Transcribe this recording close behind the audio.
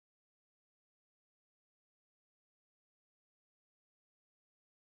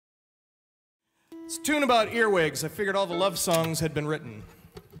It's a tune about earwigs. I figured all the love songs had been written.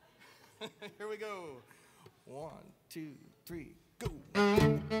 Here we go. 1, 2, 3, go.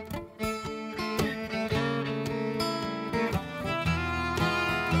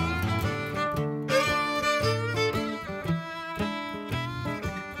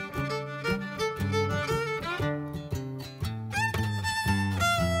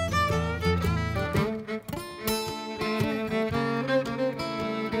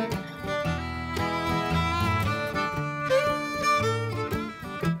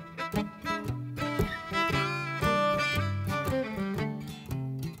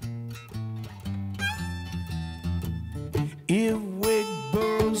 Earwig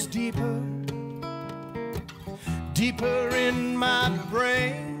burrows deeper, deeper in my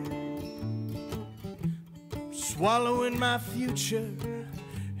brain, swallowing my future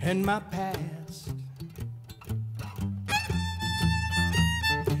and my past.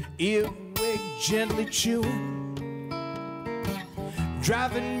 Earwig gently chewing,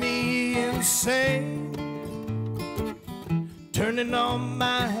 driving me insane, turning all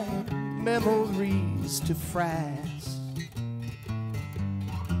my memories to frass.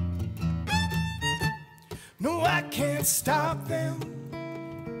 No, I can't stop them.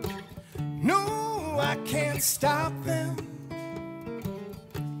 No, I can't stop them.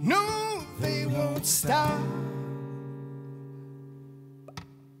 No, they won't stop.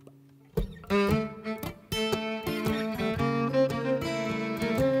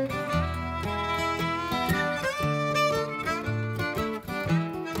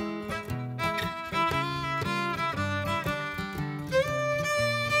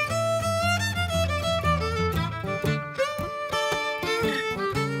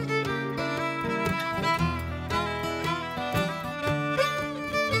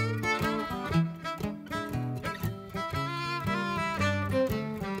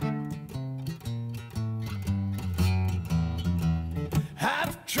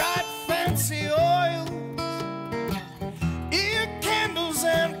 I've tried fancy oils, ear candles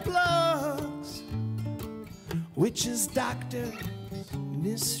and plugs, witches, doctors,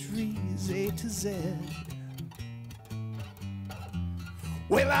 mysteries A to Z.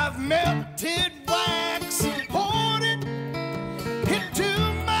 Well, I've melted wax and poured it into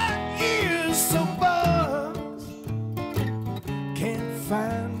my ears so bugs can't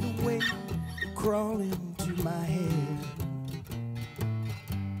find a way to crawl into my head.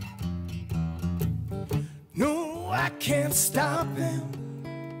 No, I can't stop them.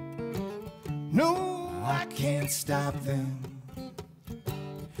 No, I can't stop them.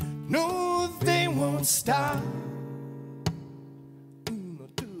 No, they won't stop. 1,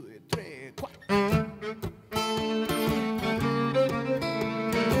 2, 3, 4.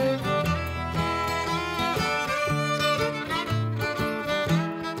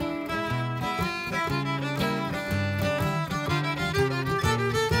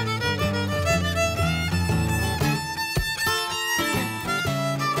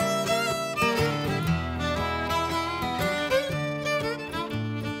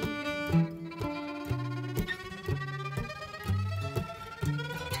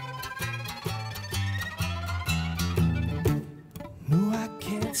 No, I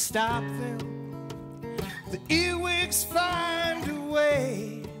can't stop them. The earwigs find a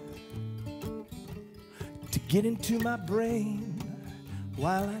way to get into my brain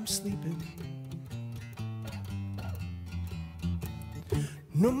while I'm sleeping.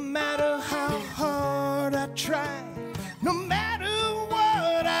 No matter how hard I try, no matter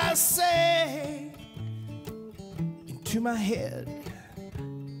what I say, into my head,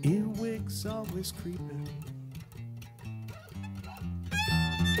 earwigs always creeping.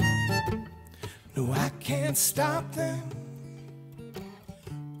 No, I can't stop them.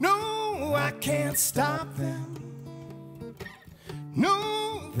 No, I can't stop them.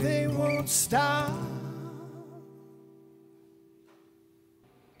 No, they won't stop.